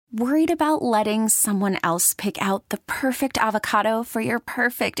Worried about letting someone else pick out the perfect avocado for your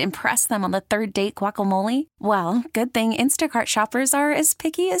perfect impress them on the third date guacamole? Well, good thing Instacart shoppers are as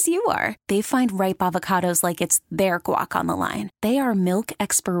picky as you are. They find ripe avocados like it's their guac on the line. They are milk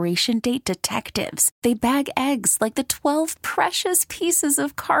expiration date detectives. They bag eggs like the 12 precious pieces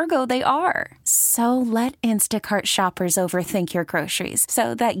of cargo they are. So let Instacart shoppers overthink your groceries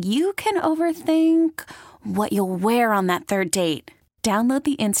so that you can overthink what you'll wear on that third date. Download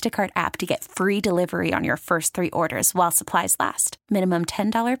the Instacart app to get free delivery on your first 3 orders while supplies last. Minimum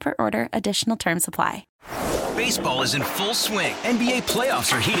 $10 per order. Additional terms apply. Baseball is in full swing. NBA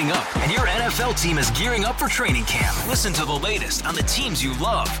playoffs are heating up, and your NFL team is gearing up for training camp. Listen to the latest on the teams you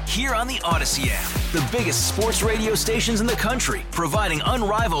love here on the Odyssey app. The biggest sports radio stations in the country, providing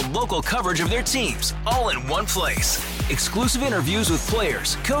unrivaled local coverage of their teams, all in one place. Exclusive interviews with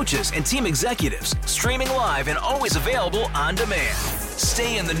players, coaches, and team executives, streaming live and always available on demand.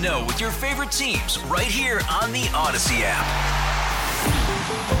 Stay in the know with your favorite teams right here on the Odyssey app.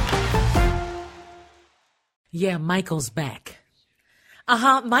 Yeah, Michael's back.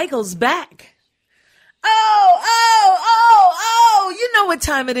 Michael's back. Oh, you know what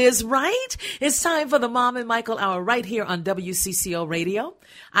time it is, right? It's time for the Mom and Michael Hour right here on WCCO Radio.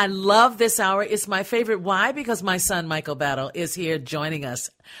 I love this hour. It's my favorite. Why? Because my son, Michael Battle, is here joining us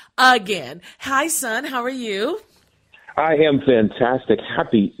again. Hi, son. How are you? I am fantastic.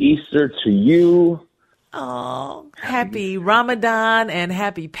 Happy Easter to you. Oh, happy Ramadan and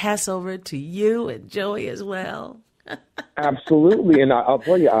happy Passover to you and Joey as well. Absolutely. And I'll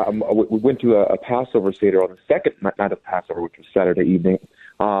tell you, we went to a Passover Seder on the second night of Passover, which was Saturday evening.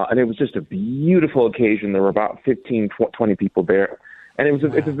 And it was just a beautiful occasion. There were about 15, 20 people there. And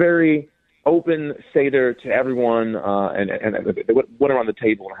it's a very open Seder to everyone. And they went around the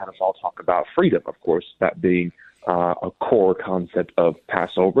table and had us all talk about freedom, of course, that being a core concept of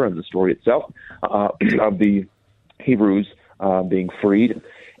Passover and the story itself of the Hebrews being freed.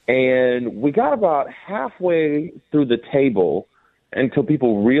 And we got about halfway through the table until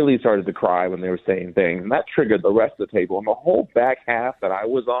people really started to cry when they were saying things. And that triggered the rest of the table. And the whole back half that I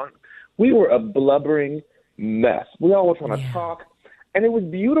was on, we were a blubbering mess. We all were trying to talk. And it was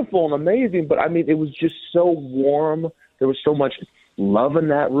beautiful and amazing. But, I mean, it was just so warm. There was so much love in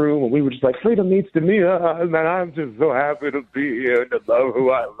that room, and we were just like, freedom means to me, and I'm just so happy to be here and to love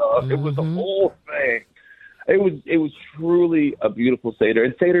who I love. It was the whole thing. It was truly a beautiful Seder.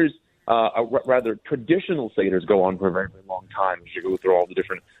 And Seders, rather traditional Seders, go on for a very, very long time. You go through all the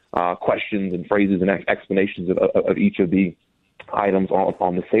different questions and phrases and explanations of each of the items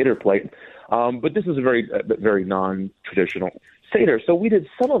on the Seder plate. But this is a very, very non-traditional Seder. So we did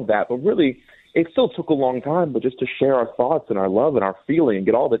some of that, but really, it still took a long time, but just to share our thoughts and our love and our feeling and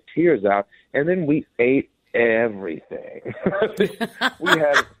get all the tears out. And then we ate everything.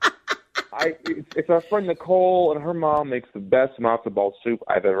 It's our friend Nicole, and her mom makes the best matzo ball soup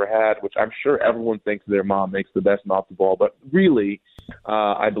I've ever had, which I'm sure everyone thinks their mom makes the best matzo ball, but really,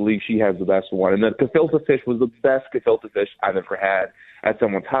 I believe she has the best one. And the gefilte fish was the best gefilte fish I've ever had at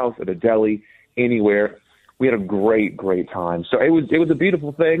someone's house, at a deli, anywhere. We had a great, great time. So it was a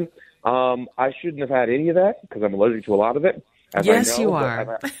beautiful thing. I shouldn't have had any of that because I'm allergic to a lot of it. Yes, you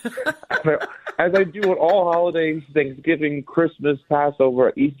are. As I do on all holidays, Thanksgiving, Christmas,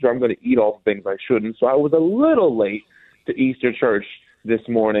 Passover, Easter, I'm going to eat all the things I shouldn't. So I was a little late to Easter church this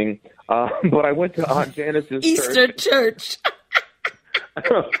morning, but I went to Aunt Janice's Easter church.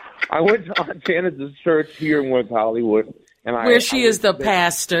 I went to Aunt Janice's church here in West Hollywood. And where she is the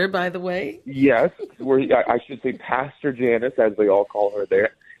pastor, by the way. Yes, I should say Pastor Janice, as they all call her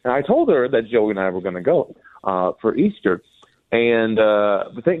there. And I told her that Joey and I were going to go for Easter. And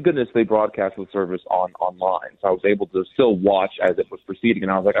but thank goodness they broadcast the service online. So I was able to still watch as it was proceeding.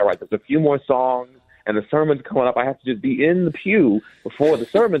 And I was like, all right, there's a few more songs and the sermon's coming up. I have to just be in the pew before the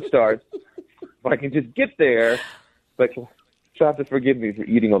sermon starts. But I can just get there. But you'll have to forgive me for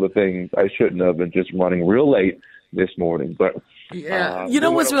eating all the things I shouldn't have and just running real late this morning. But yeah, you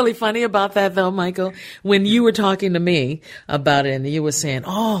know what's really funny about that though, Michael? When you were talking to me about it and you were saying,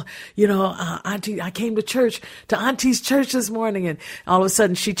 oh, you know, Auntie, I came to Auntie's church this morning, and all of a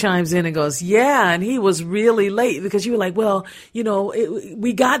sudden she chimes in and goes, yeah, and he was really late, because you were like, well, you know,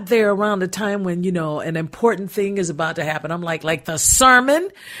 we got there around the time when, you know, an important thing is about to happen. I'm like the sermon?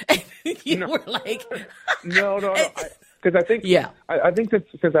 And you were like, no. Because I think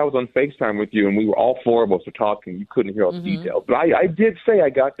that's because I was on FaceTime with you, and we were all four of us were talking. You couldn't hear all the details. But I did say I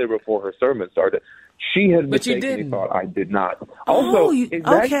got there before her sermon started. She had mistakenly thought I did not. Also,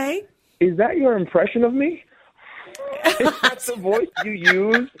 okay. Is that your impression of me? Is that the voice you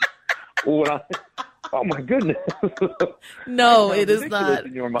use Oh my goodness! No, it is ridiculous not.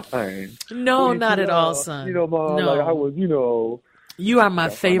 in your mind. No, Well, not at all, son. Mom, No. like I was, You are my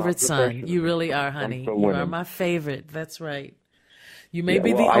That's favorite not son. professional. You really are, honey. so You are winning. my favorite. That's right. You may Yeah,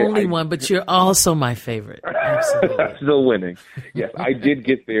 be well, the only I- one, but you're also my favorite. Absolutely. Still winning. Yes, I did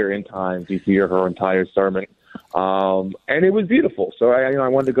get there in time to hear her entire sermon, and it was beautiful. So I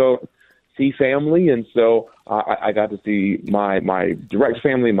wanted to go see family, and so I got to see my direct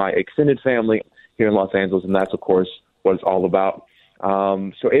family, my extended family here in Los Angeles, and that's of course what it's all about.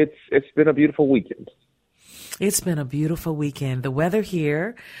 So it's been a beautiful weekend. It's been a beautiful weekend. The weather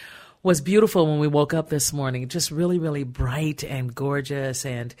here was beautiful when we woke up this morning. Just really, really bright and gorgeous.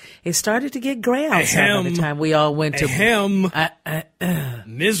 And it started to get gray outside by the time we all went to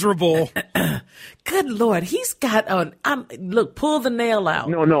Miserable. Good Lord, he's got on. Look, pull the nail out.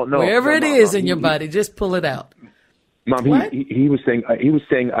 No. Wherever it No. is in your body, just pull it out. Mom, What? he was saying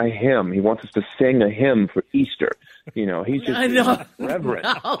a hymn. He wants us to sing a hymn for Easter. He's just I know. reverent.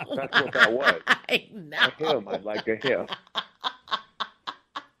 No. That's what that was. I know. A hymn. I'd like a hymn.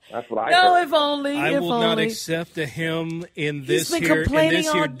 That's what I No, heard. if only. I if will only. not accept a hymn in He's this been here complaining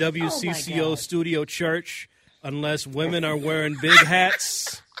on- oh, my WCCO God. studio church unless women are wearing big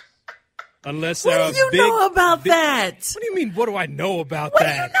hats. Unless there What are do you big, know about big- that? What do you mean? What do I know about What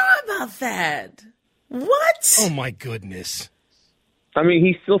that? do you know about that? What? Oh my goodness! I mean,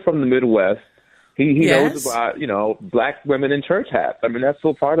 he's still from the Midwest. He Yes. knows about black women in church hats. I mean, that's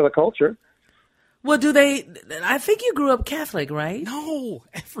still part of the culture. Well, do they? I think you grew up Catholic, right? No,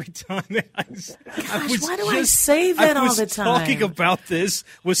 every time I was why do I say that all the time? I was talking about this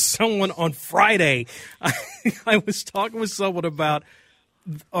with someone on Friday. I was talking with someone about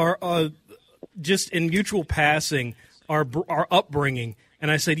our just in mutual passing our upbringing,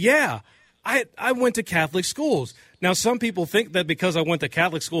 and I said, "Yeah, I went to Catholic schools." Now, some people think that because I went to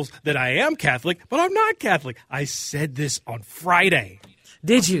Catholic schools that I am Catholic, but I'm not Catholic. I said this on Friday.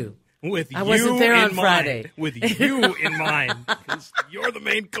 Did you? With I you wasn't there in on Friday. mind. With you in mind. Because you're the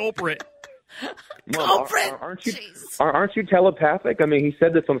main culprit. Mom, Culprit. aren't you? Jeez. Aren't you telepathic? I mean, he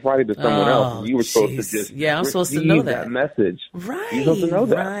said this on Friday to someone else, and you were supposed jeez. to just Yeah, I'm supposed to receive know that. message. Right. You're supposed to know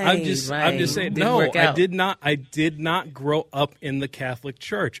that. Right, I'm just saying. Didn't No, work I out. did not. I did not grow up in the Catholic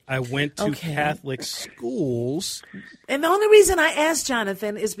Church. I went to Okay. Catholic schools. And the only reason I asked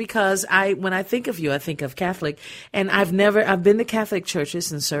Jonathan is because when I think of you, I think of Catholic, and I've been to Catholic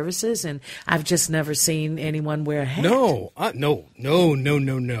churches and services, and I've just never seen anyone wear a hat. No.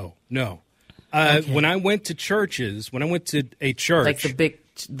 When I went to churches, when I went to a church, like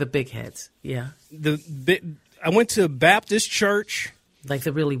the big heads, yeah, I went to a Baptist church. like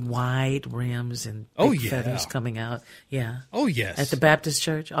the really wide rims and big Oh, yeah. feathers coming out, yeah. Oh yes, At the Baptist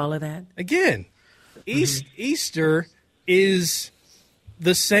church, all of that. again, Easter is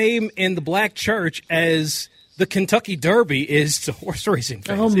the same in the black church as the Kentucky Derby is to horse racing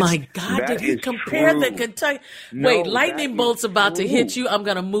fans. Oh my It's- God! that Did he is compare the true. Kentucky? No, Wait, that lightning is bolt's about to hit true. you. I'm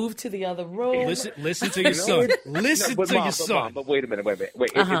gonna move to the other room. Listen to your son. Listen but to Mom, your but son. Mom, but wait a minute. Wait.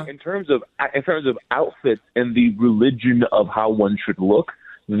 Uh-huh. In terms of outfits and the religion of how one should look,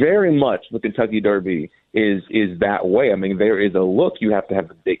 very much the Kentucky Derby is that way. I mean, there is a look. You have to have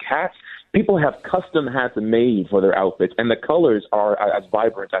the big hats. People have custom hats made for their outfits, and the colors are as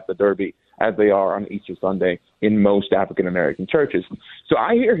vibrant at the Derby as they are on Easter Sunday in most African American churches. So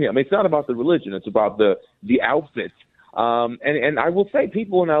I hear him. It's not about the religion; it's about the outfits. And I will say,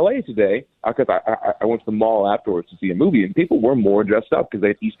 people in LA today, because I went to the mall afterwards to see a movie, and people were more dressed up because they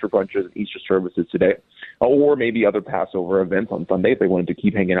had Easter brunches and Easter services today, or maybe other Passover events on Sunday if they wanted to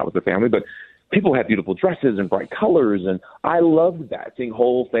keep hanging out with their family. But people had beautiful dresses and bright colors, and I loved that, seeing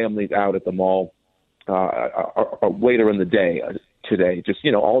whole families out at the mall later in the day today, just,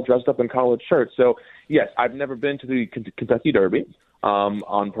 all dressed up in collared shirts. So, yes, I've never been to the Kentucky Derby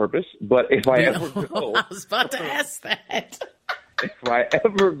on purpose, but if I ever go, I was about to ask that. if I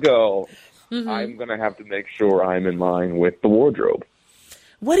ever go, Mm-hmm. I'm going to have to make sure I'm in line with the wardrobe.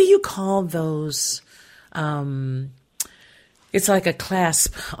 What do you call those? It's like a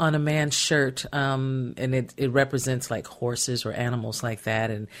clasp on a man's shirt, and it represents like horses or animals like that.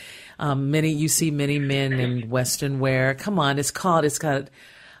 And you see many men in Western wear. Come on, it's got.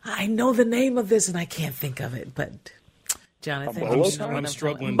 I know the name of this and I can't think of it, but Jonathan, bolo you tie? know what I'm I'm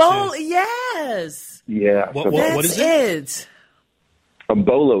struggling Bowl, to- yes, Yeah. What- so what- that's is it. a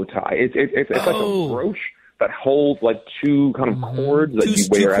bolo tie. It's like Oh. a brooch that holds like two kind of cords that you Two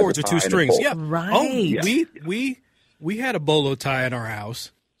wear cords as or a two tie and a strings. bolt. Yeah. Right. Oh, Yeah. we had a bolo tie in our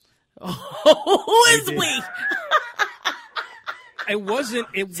house. Who is we? It wasn't.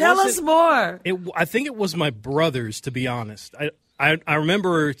 Tell us more. I think it was my brother's. To be honest, I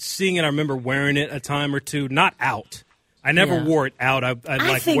remember seeing it. I remember wearing it a time or two. Not out. I never wore it out. I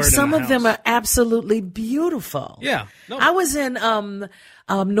like think wear it some in the of them house. are absolutely beautiful. Yeah. No. I was in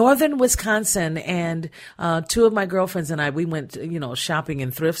northern Wisconsin, and two of my girlfriends and I, we went, shopping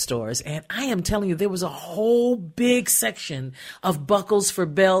in thrift stores. And I am telling you, there was a whole big section of buckles for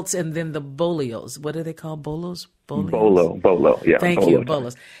belts, and then the bolios. What are they called? Bolos? Bolo. Yeah. Thank you,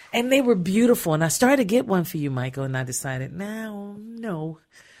 bolos. And they were beautiful. And I started to get one for you, Michael, and I decided, no.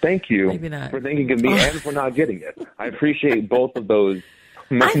 Thank you Maybe not. for thinking of me and for not getting it. I appreciate both of those.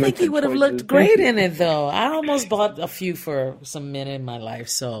 I think he would have choices. looked great in it, though. I almost bought a few for some men in my life,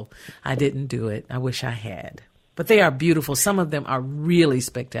 so I didn't do it. I wish I had. But they are beautiful. Some of them are really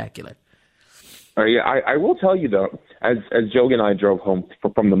spectacular. Yeah, I will tell you, though, as Jogi and I drove home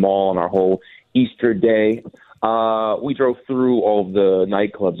from the mall on our whole Easter day, we drove through all of the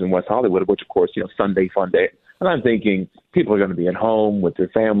nightclubs in West Hollywood, which, of course, Sunday fun day. And I'm thinking people are going to be at home with their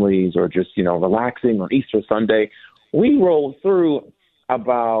families or just, relaxing on Easter Sunday. We rolled through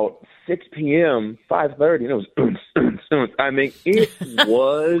about 6 p.m., 5:30, and it was, I mean, it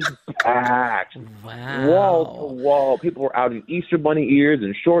was packed. Wow. Wall to wall. People were out in Easter bunny ears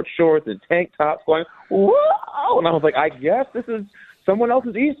and short shorts and tank tops going, whoa! And I was like, I guess this is someone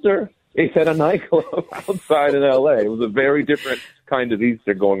else's Easter. It's at a nightclub outside in L.A. It was a very different kind of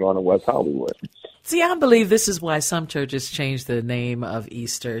Easter going on in West Hollywood. See, I believe this is why some churches changed the name of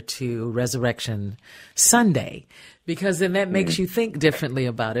Easter to Resurrection Sunday, because then that makes you think differently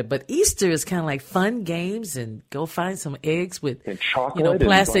about it. But Easter is kind of like fun games, and go find some eggs with, and chocolate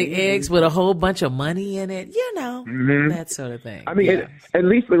plastic and eggs with a whole bunch of money in it, that sort of thing. I mean, at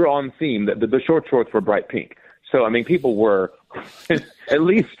least we were on theme. The short shorts were bright pink. So, I mean, people were at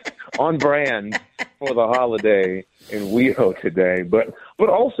least on brand for the holiday in WeHo today. But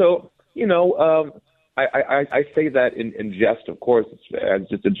also, I say that in jest, of course, as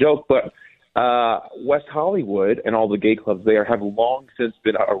just a joke, but West Hollywood and all the gay clubs there have long since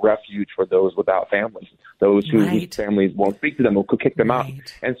been a refuge for those without families, those whose families won't speak to them or could kick them out.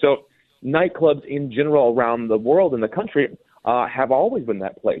 And so nightclubs in general around the world and the country have always been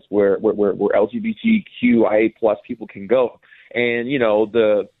that place where LGBTQIA plus people can go. And,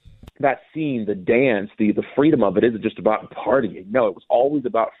 that scene, the dance, the freedom of it isn't just about partying. No, it was always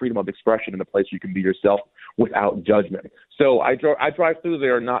about freedom of expression in a place you can be yourself without judgment. So I drive through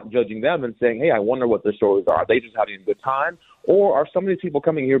there not judging them and saying, hey, I wonder what their stories are. Are they just having a good time? Or are some of these people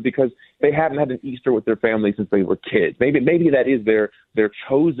coming here because they haven't had an Easter with their family since they were kids? Maybe that is their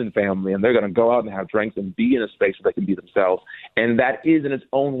chosen family, and they're going to go out and have drinks and be in a space where they can be themselves. And that is in its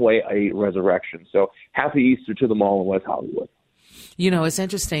own way a resurrection. So happy Easter to them all in West Hollywood. It's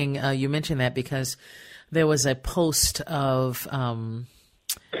interesting you mentioned that, because there was a post of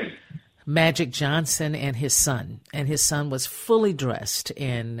Magic Johnson and his son was fully dressed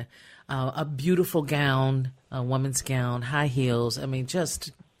in a beautiful gown, a woman's gown, high heels. I mean,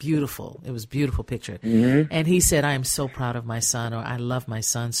 just beautiful. It was a beautiful picture. Mm-hmm. And he said, I am so proud of my son, or I love my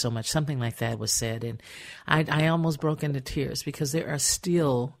son so much. Something like that was said. And I almost broke into tears, because there are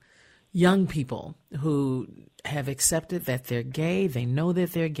still young people who have accepted that they're gay, they know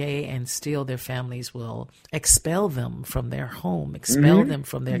that they're gay, and still their families will expel them from their home, expel them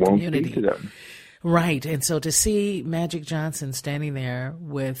from their community. Speak to them. Right. And so to see Magic Johnson standing there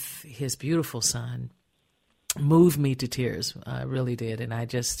with his beautiful son moved me to tears. I really did. And I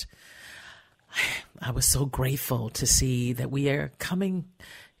was so grateful to see that we're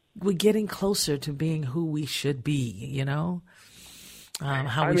getting closer to being who we should be,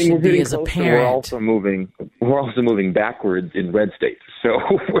 how we should be as a parent. We're also moving backwards in red states. So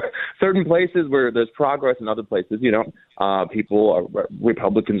certain places where there's progress, and other places,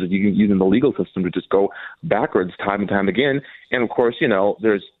 Republicans are using the legal system to just go backwards time and time again. And of course,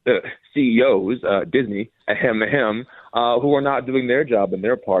 there's CEOs, Disney, who are not doing their job and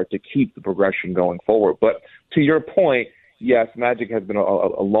their part to keep the progression going forward. But to your point, yes, Magic has been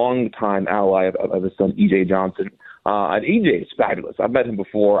a long-time ally of his son, E.J. Johnson. And E.J. is fabulous. I've met him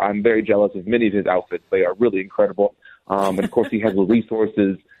before. I'm very jealous of many of his outfits. They are really incredible. And, of course, he has the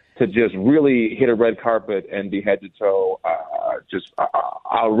resources to just really hit a red carpet and be head to toe, just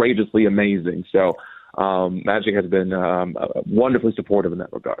outrageously amazing. So Magic has been wonderfully supportive in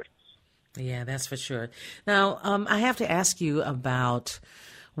that regard. Yeah, that's for sure. Now, I have to ask you about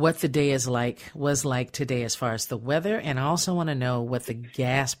what the day was like today as far as the weather, and I also want to know what the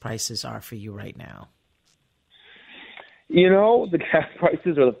gas prices are for you right now. The gas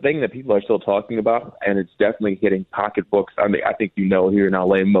prices are the thing that people are still talking about, and it's definitely hitting pocketbooks. I mean, I think here in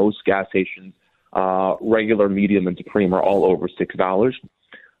LA, most gas stations, regular, medium, and supreme, are all over $6.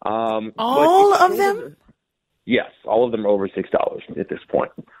 All of them? Yes, all of them are over $6 at this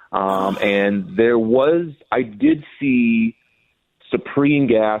point. And I did see Supreme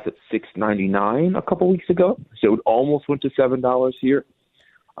gas at $6.99 a couple weeks ago, so it almost went to $7 here.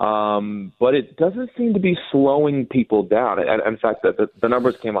 But it doesn't seem to be slowing people down. And in fact, the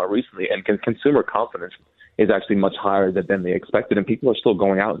numbers came out recently, and consumer confidence is actually much higher than they expected, and people are still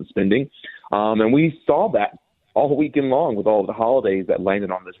going out and spending. And we saw that all weekend long with all of the holidays that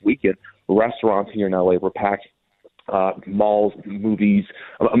landed on this weekend. Restaurants here in LA were packed, malls, movie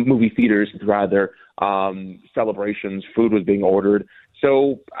theaters, rather, celebrations, food was being ordered.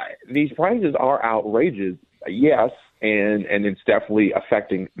 So these prices are outrageous, yes, and it's definitely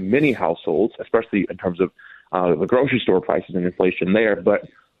affecting many households, especially in terms of the grocery store prices and inflation there. But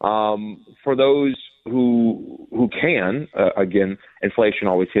for those who can, again, inflation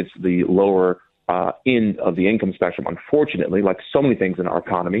always hits the lower end of the income spectrum, unfortunately, like so many things in our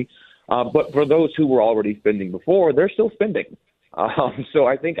economy. But for those who were already spending before, they're still spending. So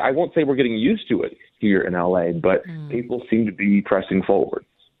I think, I won't say we're getting used to it here in LA, but people seem to be pressing forward.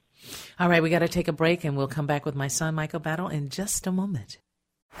 All right, we got to take a break, and we'll come back with my son, Michael Battle, in just a moment.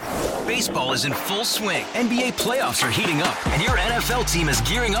 Baseball is in full swing. NBA playoffs are heating up, and your NFL team is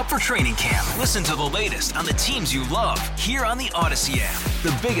gearing up for training camp. Listen to the latest on the teams you love here on the Odyssey app.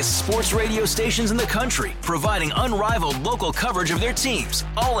 The biggest sports radio stations in the country, providing unrivaled local coverage of their teams,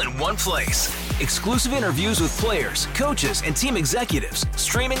 all in one place. Exclusive interviews with players, coaches, and team executives,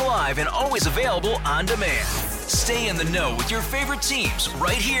 streaming live and always available on demand. Stay in the know with your favorite teams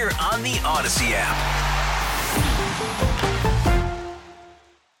right here on the Odyssey app.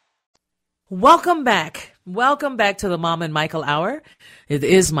 Welcome back. Welcome back to the Mom and Michael Hour. It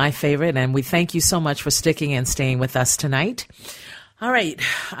is my favorite, and we thank you so much for sticking and staying with us tonight. All right.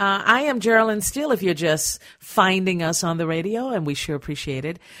 I am Geraldine Steele, if you're just finding us on the radio, and we sure appreciate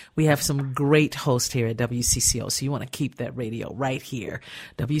it. We have some great hosts here at WCCO, so you want to keep that radio right here.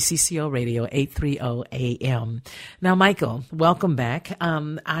 WCCO Radio, 830 AM. Now, Michael, welcome back.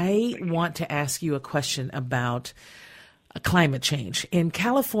 I want to ask you a question about climate change. In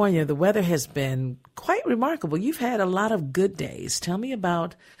California, the weather has been quite remarkable. You've had a lot of good days. Tell me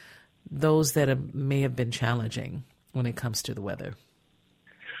about those that may have been challenging when it comes to the weather.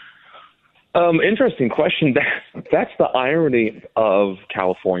 Interesting question. That's the irony of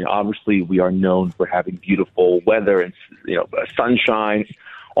California. Obviously, we are known for having beautiful weather and sunshine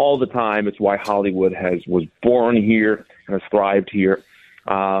all the time. It's why Hollywood was born here and has thrived here.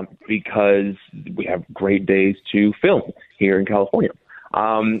 Because we have great days to film here in California.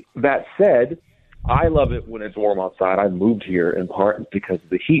 That said, I love it when it's warm outside. I moved here in part because of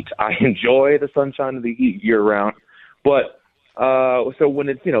the heat. I enjoy the sunshine and the heat year round. But so when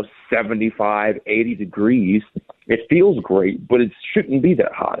it's 75, 80 degrees, it feels great, but it shouldn't be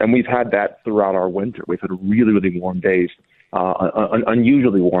that hot. And we've had that throughout our winter. We've had really, really warm days,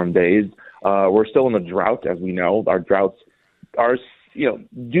 unusually warm days. We're still in a drought, as we know. Our droughts are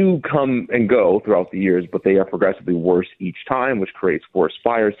do come and go throughout the years, but they are progressively worse each time, which creates worse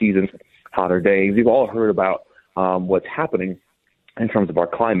fire seasons, hotter days. We've all heard about what's happening in terms of our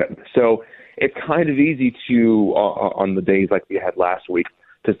climate. So it's kind of easy to, on the days like we had last week,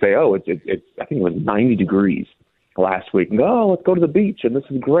 to say, I think it was 90 degrees last week, and go, let's go to the beach, and this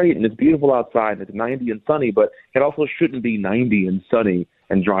is great, and it's beautiful outside, and it's 90 and sunny, but it also shouldn't be 90 and sunny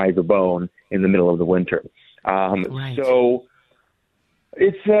and dry as a bone in the middle of the winter. Right. So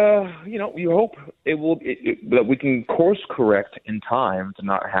it's, you hope that we can course correct in time to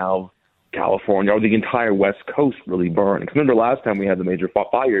not have California or the entire West Coast really burn. Because remember last time we had the major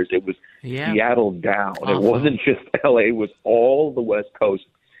fires, it was Seattle down. Awful. It wasn't just LA, it was all the West Coast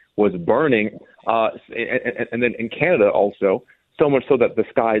was burning. And then in Canada also, so much so that the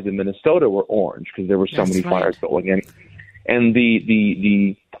skies in Minnesota were orange because there were so many fires going in. And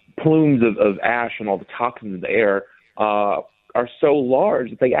the plumes of ash and all the toxins in the air are so large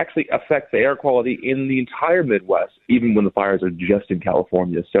that they actually affect the air quality in the entire Midwest, even when the fires are just in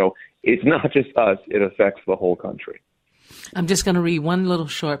California. So it's not just us, it affects the whole country. I'm just going to read one little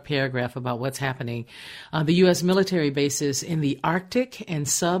short paragraph about what's happening. The U.S. military bases in the Arctic and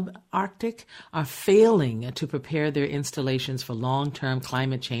subarctic are failing to prepare their installations for long-term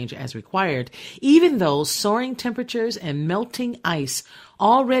climate change as required, even though soaring temperatures and melting ice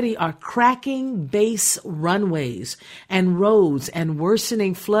already are cracking base runways and roads and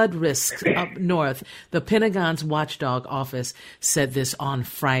worsening flood risks up north. The Pentagon's watchdog office said this on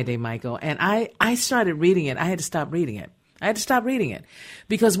Friday, Michael. And I started reading it. I had to stop reading it.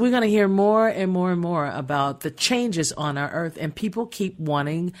 Because we're going to hear more and more and more about the changes on our earth, and people keep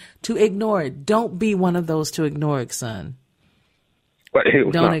wanting to ignore it. Don't be one of those to ignore it, son. But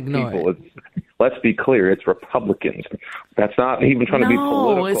don't ignore it. let's be clear, it's Republicans. That's not even trying to be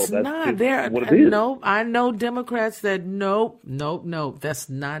political. No, it's That's not. No, I know Democrats that nope, that's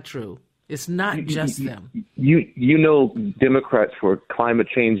not true. It's not just them. You know Democrats who are climate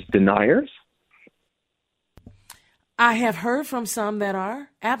change deniers? I have heard from some that are.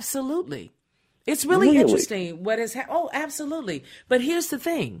 Absolutely. It's really interesting what has happened. Oh, absolutely. But here's the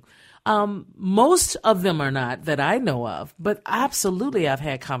thing. Most of them are not that I know of, but absolutely I've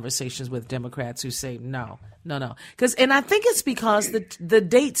had conversations with Democrats who say no. And I think it's because the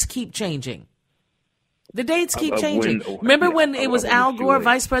dates keep changing. The dates keep changing. Remember when it was Al Gore,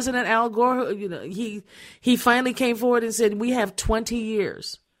 Vice President Al Gore, he finally came forward and said, we have 20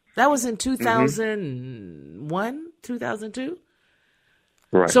 years. That was in 2001, 2002.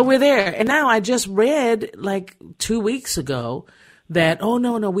 Right. So we're there. And now I just read like 2 weeks ago that, oh,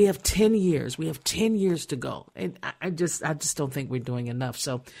 no, we have 10 years. We have 10 years to go. And I just don't think we're doing enough.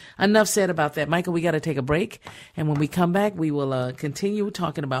 So enough said about that. Michael, we got to take a break. And when we come back, we will continue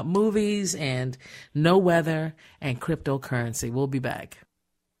talking about movies and no weather and cryptocurrency. We'll be back.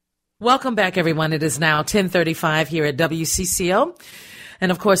 Welcome back, everyone. It is now 10:35 here at WCCO.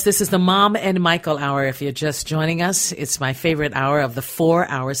 And of course, this is the Mom and Michael Hour. If you're just joining us, it's my favorite hour of the 4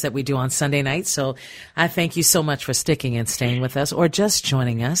 hours that we do on Sunday nights. So I thank you so much for sticking and staying with us or just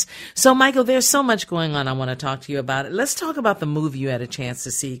joining us. So, Michael, there's so much going on I want to talk to you about. Let's talk about the movie you had a chance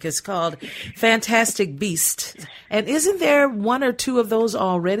to see. It's called Fantastic Beasts. And isn't there one or two of those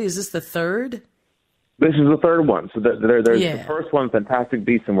already? Is this the third? This is the third one. So there's the first one, Fantastic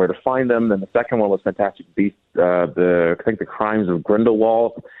Beasts and Where to Find Them. Then the second one was Fantastic Beasts, I think The Crimes of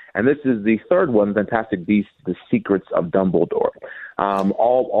Grindelwald. And this is the third one, Fantastic Beasts, The Secrets of Dumbledore.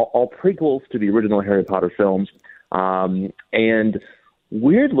 All prequels to the original Harry Potter films. And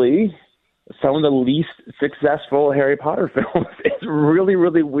weirdly, some of the least successful Harry Potter films. It's really,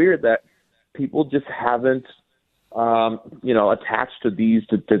 really weird that people just haven't attached to these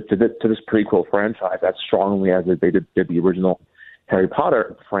to this prequel franchise as strongly as they did the original Harry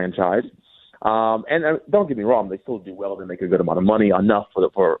Potter franchise. And don't get me wrong, they still do well. They make a good amount of money, enough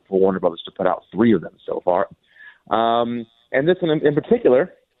for Warner Brothers to put out 3 of them so far. And this one in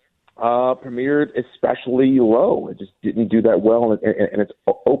particular premiered especially low. It just didn't do that well in its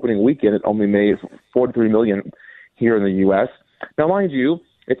opening weekend. It only made $43 million here in the U.S. Now, mind you,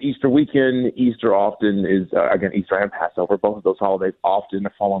 it's Easter weekend. Easter often is, again, Easter and Passover. Both of those holidays often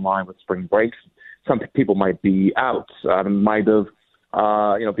fall in line with spring breaks. Some people might be out, might have,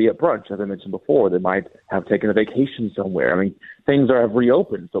 be at brunch, as I mentioned before. They might have taken a vacation somewhere. I mean, things have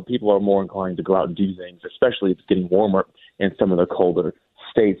reopened, so people are more inclined to go out and do things, especially if it's getting warmer in some of the colder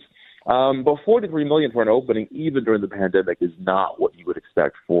states. But $43 million for an opening, even during the pandemic, is not what you would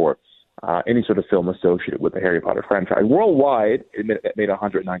expect for any sort of film associated with the Harry Potter franchise. Worldwide, it made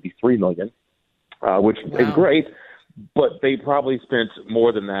 $193 million, which is great, but they probably spent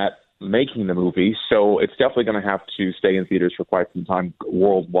more than that making the movie, so it's definitely going to have to stay in theaters for quite some time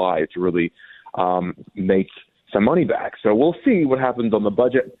worldwide to really make some money back. So we'll see what happens on the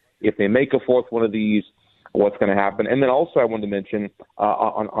budget. If they make a fourth one of these, what's going to happen. And then also I wanted to mention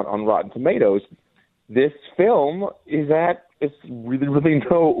on Rotten Tomatoes, this film is at it's really, really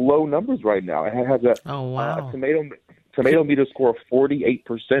low numbers right now. It has a tomato meter score of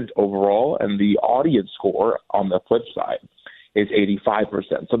 48% overall, and the audience score on the flip side is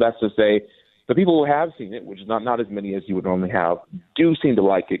 85%. So that's to say the people who have seen it, which is not as many as you would normally have, do seem to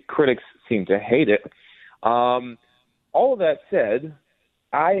like it. Critics seem to hate it. All of that said,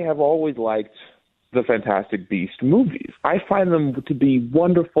 I have always liked the Fantastic Beasts movies. I find them to be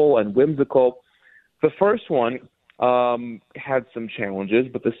wonderful and whimsical. The first one had some challenges,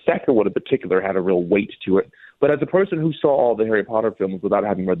 but the second one in particular had a real weight to it. But as a person who saw all the Harry Potter films without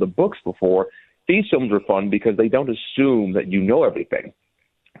having read the books before, these films are fun because they don't assume that you know everything.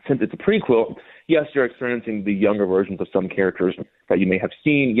 Since it's a prequel, yes, you're experiencing the younger versions of some characters that you may have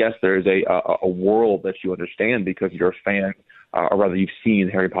seen. Yes, there's a world that you understand because you're a fan, or rather you've seen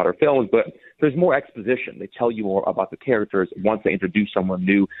Harry Potter films, but there's more exposition. They tell you more about the characters. Once they introduce someone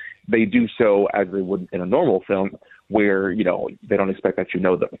new, they do so as they would in a normal film where, they don't expect that you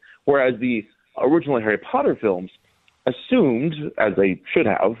know them. Whereas the original Harry Potter films assumed, as they should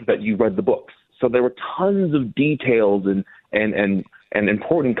have, that you read the books. So there were tons of details and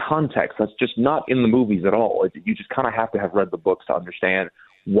important context that's just not in the movies at all. You just kind of have to have read the books to understand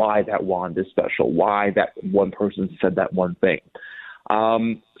why that wand is special, why that one person said that one thing.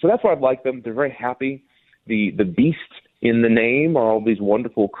 So that's why I like them. They're very happy. The beast in the name are all these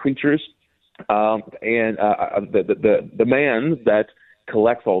wonderful creatures. And the man that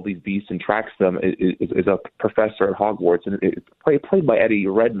collects all these beasts and tracks them is a professor at Hogwarts, and it's played by Eddie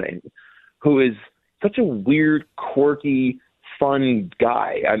Redmayne, who is such a weird, quirky, fun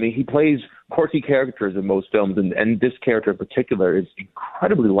guy. I mean, he plays quirky characters in most films, and this character in particular is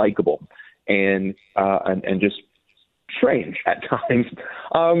incredibly likable and just strange at times.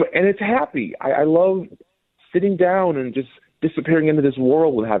 And it's happy. I love sitting down and just disappearing into this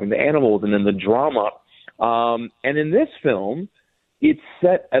world with having the animals and then the drama. And in this film, it's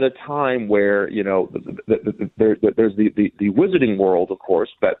set at a time where, you know, there's the wizarding world, of course,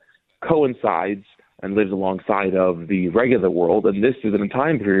 that coincides and lives alongside of the regular world. And this is in a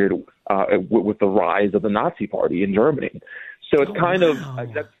time period with the rise of the Nazi Party in Germany. So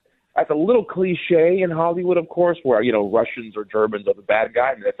it's that's a little cliche in Hollywood, of course, where, you know, Russians or Germans are the bad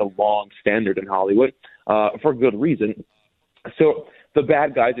guy. And that's a long standard in Hollywood for good reason. So the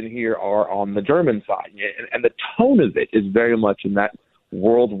bad guys in here are on the German side. And the tone of it is very much in that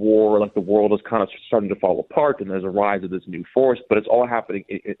World War, like the world is kind of starting to fall apart and there's a rise of this new force, but it's all happening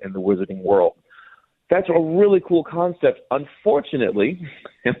in the wizarding world. That's a really cool concept. Unfortunately,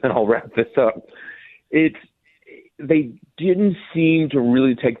 and then I'll wrap this up, they didn't seem to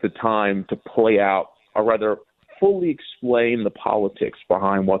really take the time to play out, or rather fully explain the politics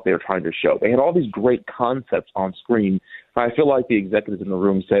behind what they were trying to show. They had all these great concepts on screen. I feel like the executives in the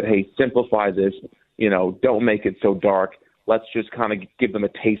room said, hey, simplify this, you know, don't make it so dark. Let's just kind of give them a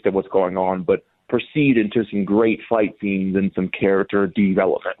taste of what's going on, but proceed into some great fight scenes and some character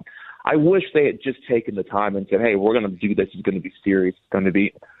development. I wish they had just taken the time and said, hey, we're going to do this. It's going to be serious. It's going to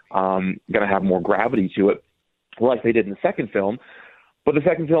be going to have more gravity to it, like they did in the second film. But the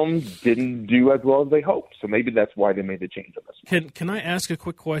second film didn't do as well as they hoped. So maybe that's why they made the change on this one. Can I ask a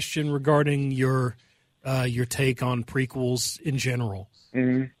quick question regarding your take on prequels in general?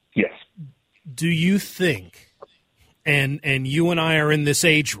 Mm-hmm. Yes. Do you think, and you and I are in this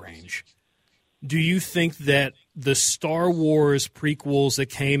age range, do you think that the Star Wars prequels that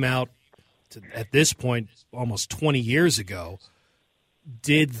came out at this point almost 20 years ago,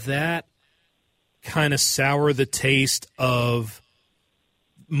 did that kind of sour the taste of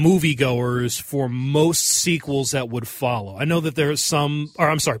moviegoers for most sequels that would follow? I know that there are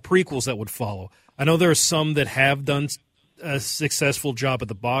prequels that would follow. I know there are some that have done a successful job at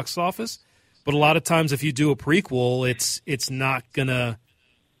the box office, but a lot of times if you do a prequel, it's not going to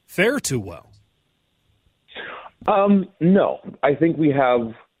fare too well. No. I think we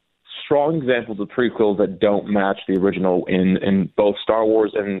have strong examples of prequels that don't match the original in both Star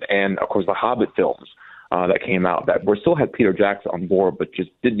Wars and of course, the Hobbit films that came out that still had Peter Jackson on board, but just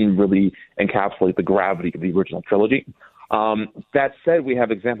didn't really encapsulate the gravity of the original trilogy. That said, we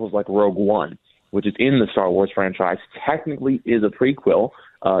have examples like Rogue One, which is in the Star Wars franchise, technically is a prequel,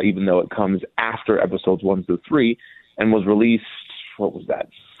 even though it comes after episodes 1 through 3, and was released,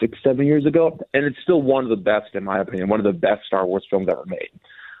 6-7 years ago? And it's still one of the best, in my opinion, one of the best Star Wars films ever made.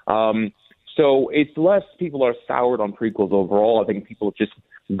 So it's less people are soured on prequels overall. I think people just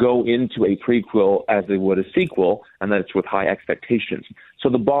go into a prequel as they would a sequel, and then it's with high expectations. So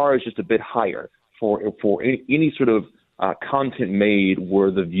the bar is just a bit higher for any sort of content made where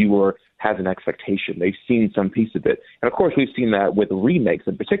the viewer has an expectation. They've seen some piece of it. And, of course, we've seen that with remakes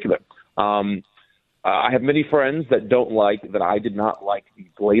in particular. I have many friends that I did not like the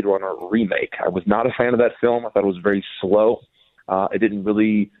Blade Runner remake. I was not a fan of that film. I thought it was very slow. I didn't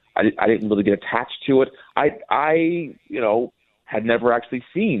really get attached to it. I had never actually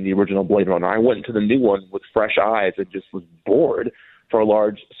seen the original Blade Runner. I went into the new one with fresh eyes and just was bored for a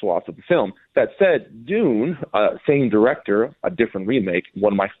large swath of the film. That said, Dune, same director, a different remake,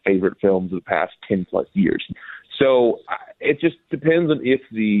 one of my favorite films of the past 10 plus years. So it just depends on if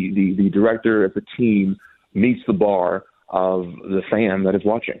the director, if the team meets the bar of the fan that is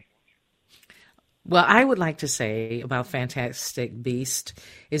watching. Well, I would like to say about Fantastic Beast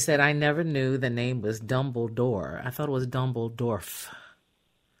is that I never knew the name was Dumbledore. I thought it was Dumbledorf.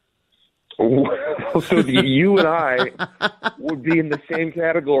 So you and I would be in the same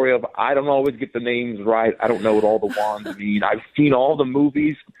category of I don't always get the names right. I don't know what all the wands mean. I've seen all the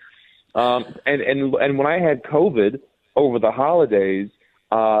movies. And when I had COVID over the holidays,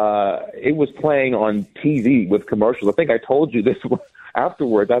 it was playing on TV with commercials. I think I told you this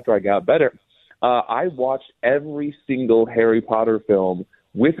afterwards after I got better. I watched every single Harry Potter film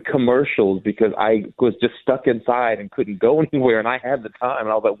with commercials because I was just stuck inside and couldn't go anywhere, and I had the time. And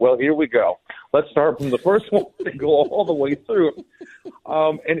I was like, well, here we go. Let's start from the first one and go all the way through.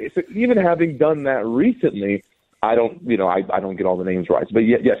 And so even having done that recently, I don't get all the names right. But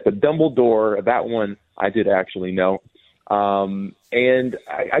yes, but Dumbledore, that one I did actually know. And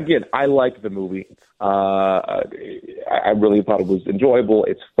I liked the movie. I really thought it was enjoyable.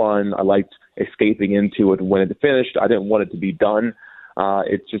 It's fun. I liked escaping into it when it finished. I didn't want it to be done.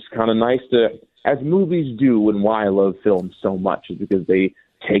 It's just kind of nice to, as movies do, and why I love films so much is because they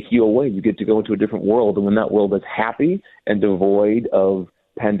take you away. You get to go into a different world, and when that world is happy and devoid of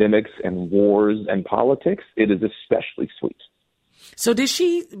pandemics and wars and politics, it is especially sweet. So did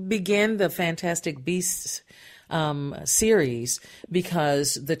she begin the Fantastic Beasts series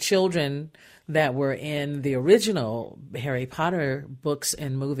because the children that were in the original Harry Potter books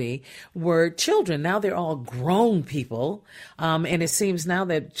and movie were children? Now they're all grown people. And it seems now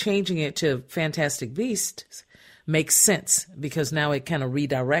that changing it to Fantastic Beasts makes sense because now it kind of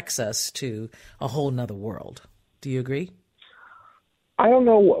redirects us to a whole nother world. Do you agree? I don't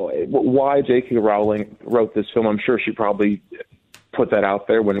know why J.K. Rowling wrote this film. I'm sure she probably put that out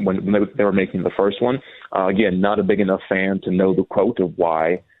there when they were making the first one. Again, not a big enough fan to know the quote of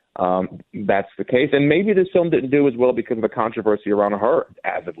why that's the case. And maybe this film didn't do as well because of the controversy around her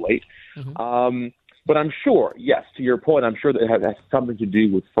as of late. Mm-hmm. But I'm sure, yes, to your point, I'm sure that it has something to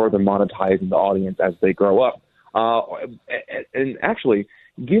do with further monetizing the audience as they grow up. And actually,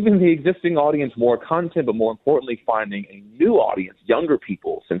 giving the existing audience more content, but more importantly, finding a new audience, younger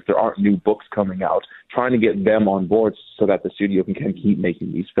people, since there aren't new books coming out, trying to get them on board so that the studio can keep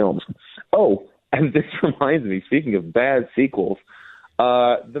making these films. Oh, and this reminds me, speaking of bad sequels,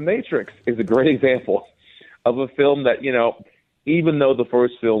 The Matrix is a great example of a film that, even though the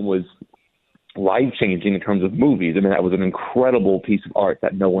first film was life-changing in terms of movies, I mean, that was an incredible piece of art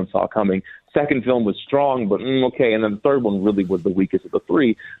that no one saw coming. Second film was strong, but okay, and then the third one really was the weakest of the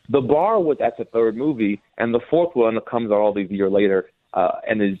three. The bar was at the third movie, and the fourth one comes out all these years later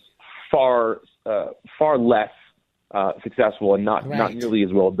and is far less successful and not nearly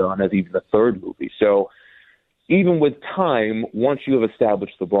as well done as even the third movie. So even with time, once you have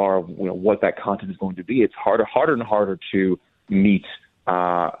established the bar of what that content is going to be, it's harder and harder to meet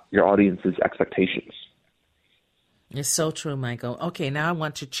your audience's expectations. It's so true, Michael. Okay, now I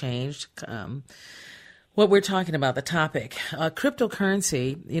want to change what we're talking about, the topic.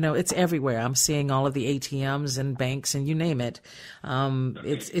 Cryptocurrency, it's everywhere. I'm seeing all of the ATMs and banks and you name it.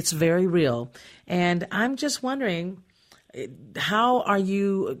 It's very real. And I'm just wondering, have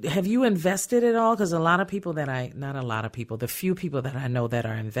you invested at all? Because the few people that I know that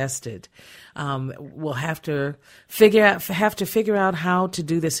are invested will have to figure out how to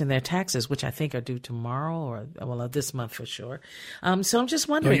do this in their taxes, which I think are due tomorrow or this month for sure. So I'm just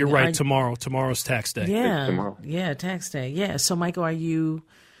wondering. No, you're right. Tomorrow's tax day. Yeah, tax day. Yeah. So Michael, are you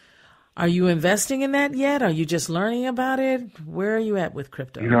investing in that yet? Are you just learning about it? Where are you at with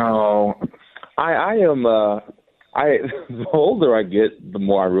crypto? No, I am. The older I get, the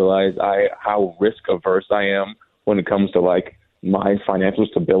more I realize how risk averse I am when it comes to like my financial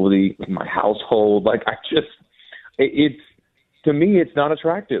stability, my household. Like to me, it's not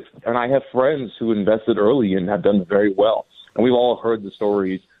attractive. And I have friends who invested early and have done very well. And we've all heard the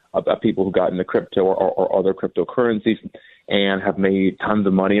stories about people who got into crypto or other cryptocurrencies and have made tons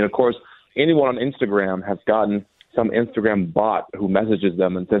of money. And of course, anyone on Instagram has gotten some Instagram bot who messages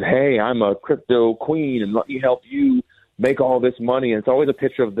them and says, hey, I'm a crypto queen and let me help you make all this money. And it's always a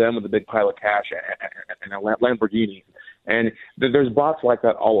picture of them with a big pile of cash and a Lamborghini. And there's bots like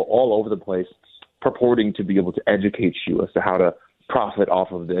that all over the place purporting to be able to educate you as to how to profit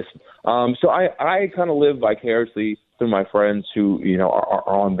off of this. So I kind of live vicariously through my friends who, are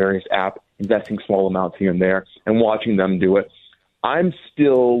on various apps, investing small amounts here and there and watching them do it. I'm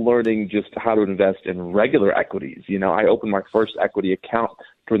still learning just how to invest in regular equities. I opened my first equity account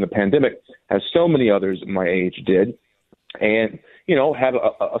during the pandemic, as so many others my age did, and, have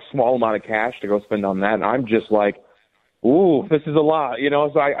a small amount of cash to go spend on that. And I'm just like, ooh, this is a lot,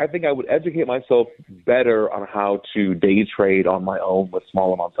 So I think I would educate myself better on how to day trade on my own with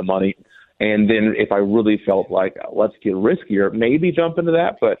small amounts of money. And then if I really felt like, let's get riskier, maybe jump into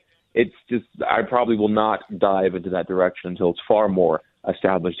that. But it's just, I probably will not dive into that direction until it's far more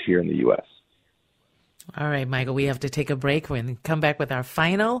established here in the U.S. All right, Michael, we have to take a break. We're going to come back with our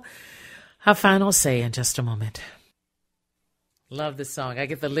final say in just a moment. Love this song. I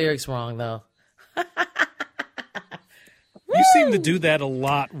get the lyrics wrong, though. You seem to do that a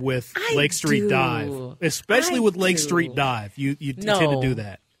lot with Lake Street Dive, especially with Lake Street Dive. You tend to do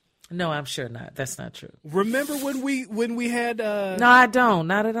that. No, I'm sure not. That's not true. Remember when we had? No, I don't.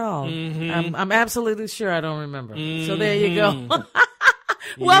 Not at all. Mm-hmm. I'm absolutely sure I don't remember. Mm-hmm. So there you go.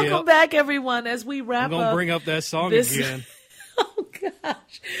 Welcome back, everyone. As we wrap up, I'm gonna bring up that song again. Oh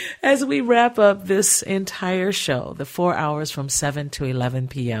gosh! As we wrap up this entire show, the 4 hours from 7 to 11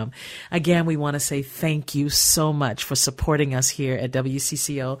 p.m., again, we want to say thank you so much for supporting us here at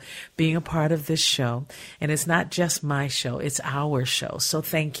WCCO, being a part of this show. And it's not just my show, it's our show. So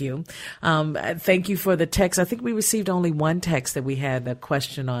thank you. Thank you for the text. I think we received only one text that we had a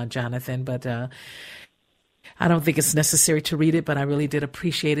question on, Jonathan, but I don't think it's necessary to read it, but I really did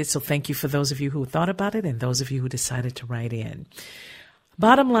appreciate it. So thank you for those of you who thought about it and those of you who decided to write in.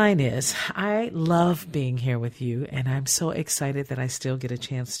 Bottom line is, I love being here with you, and I'm so excited that I still get a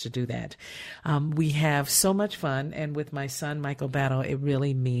chance to do that. We have so much fun, and with my son, Michael Battle, it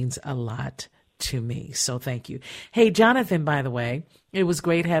really means a lot to me. So thank you. Hey, Jonathan, by the way, it was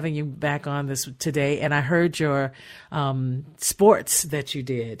great having you back on this today, and I heard your sports that you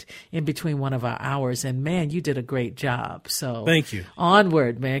did in between one of our hours, and man, you did a great job. So thank you.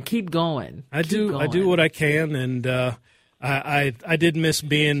 Onward, man. Keep going. I do what I can, and I did miss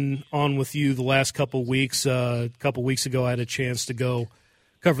being on with you the last couple of weeks. A couple of weeks ago, I had a chance to go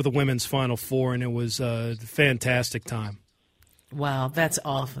cover the women's Final Four, and it was a fantastic time. Wow, that's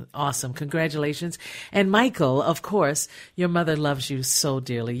awesome. Congratulations. And Michael, of course, your mother loves you so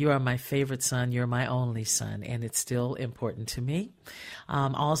dearly. You are my favorite son. You're my only son, and it's still important to me.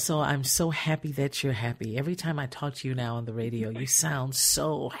 Also, I'm so happy that you're happy. Every time I talk to you now on the radio, you sound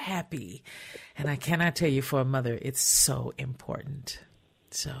so happy. And I cannot tell you, for a mother, it's so important.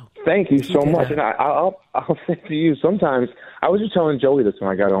 So thank you so much. And I'll say to you, sometimes, I was just telling Joey this when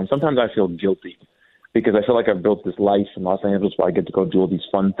I got home, sometimes I feel guilty because I feel like I've built this life in Los Angeles where I get to go do all these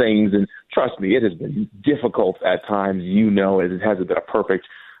fun things. And trust me, it has been difficult at times. It hasn't been a perfect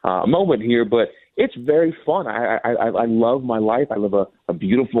moment here, but it's very fun. I love my life. I live a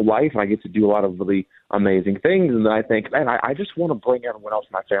beautiful life, and I get to do a lot of really amazing things. And then I think, man, I just want to bring everyone else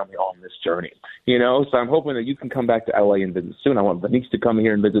in my family on this journey, So I'm hoping that you can come back to LA and visit soon. I want Denise to come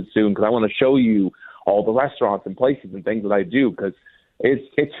here and visit soon because I want to show you all the restaurants and places and things that I do because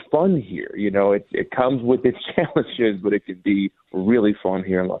it's fun here. It comes with its challenges, but it can be really fun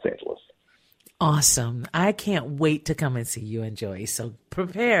here in Los Angeles. Awesome. I can't wait to come and see you and Joey. So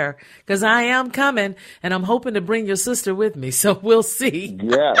prepare, because I am coming, and I'm hoping to bring your sister with me. So we'll see.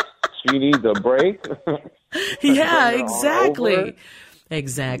 Yes, she needs a break. Yeah, exactly.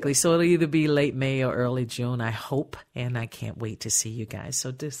 Exactly. So it'll either be late May or early June, I hope, and I can't wait to see you guys.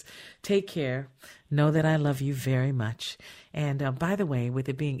 So just take care. Know that I love you very much. And by the way, with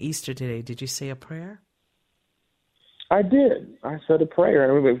it being Easter today, did you say a prayer? I did. I said a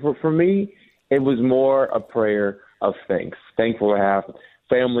prayer. And for me, it was more a prayer of thanks. Thankful to have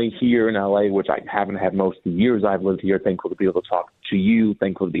family here in LA, which I haven't had most of the years I've lived here. Thankful to be able to talk to you.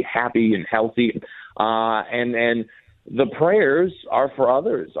 Thankful to be happy and healthy. And the prayers are for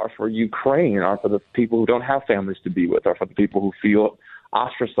others, are for Ukraine, are for the people who don't have families to be with, are for the people who feel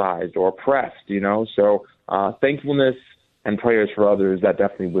ostracized or oppressed, So thankfulness and prayers for others, that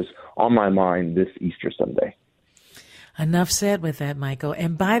definitely was on my mind this Easter Sunday. Enough said with that, Michael.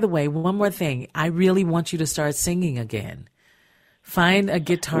 And by the way, one more thing. I really want you to start singing again. Find a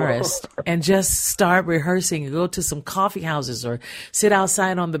guitarist and just start rehearsing and go to some coffee houses or sit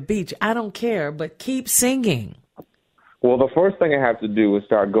outside on the beach. I don't care, but keep singing. Well, the first thing I have to do is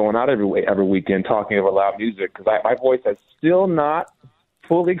start going out every weekend talking about loud music because my voice has still not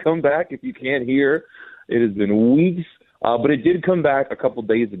fully come back. If you can't hear, it has been weeks, but it did come back a couple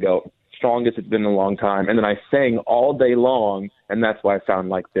days ago. Strongest it's been in a long time. And then I sang all day long, and that's why I sound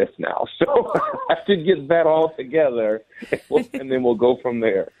like this now. So I have to get that all together, and then we'll go from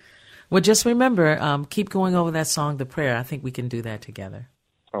there. Well, just remember, keep going over that song, The Prayer. I think we can do that together.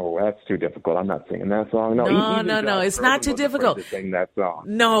 Oh, that's too difficult. I'm not singing that song. No. It's not too difficult. To sing that song.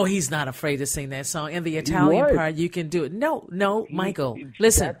 No, he's not afraid to sing that song. And the Italian part, you can do it. No, Michael.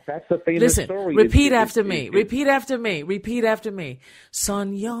 Listen. That's the famous story. Repeat after me. Repeat after me. Repeat after me.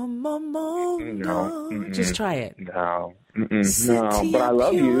 Sonia Momondo. No. Just try it. No. No, but I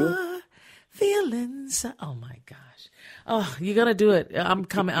love you. Feelings. Oh, my gosh. Oh, you're going to do it. I'm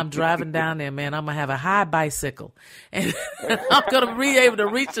coming. I'm driving down there, man. I'm going to have a high bicycle. And I'm going to be able to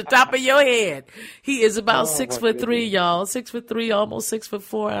reach the top of your head. He is about 6'3", y'all. 6'3", almost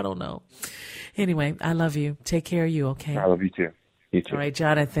 6'4". I don't know. Anyway, I love you. Take care of you, okay? I love you too. You too. All right,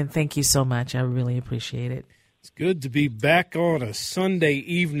 Jonathan, thank you so much. I really appreciate it. It's good to be back on a Sunday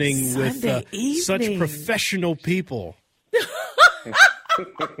evening with such professional people.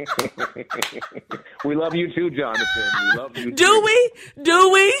 We love you too, Jonathan. We love you too.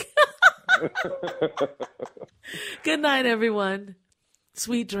 Do we? Good night, everyone.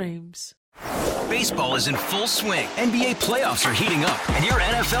 Sweet dreams. Baseball is in full swing. NBA playoffs are heating up, and your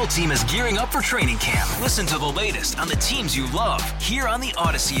NFL team is gearing up for training camp. Listen to the latest on the teams you love here on the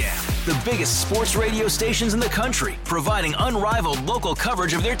Odyssey app. The biggest sports radio stations in the country, providing unrivaled local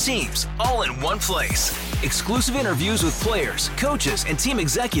coverage of their teams, all in one place. Exclusive interviews with players, coaches, and team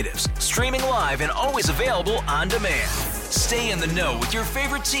executives, streaming live and always available on demand. Stay in the know with your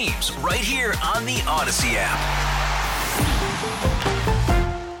favorite teams right here on the Odyssey app.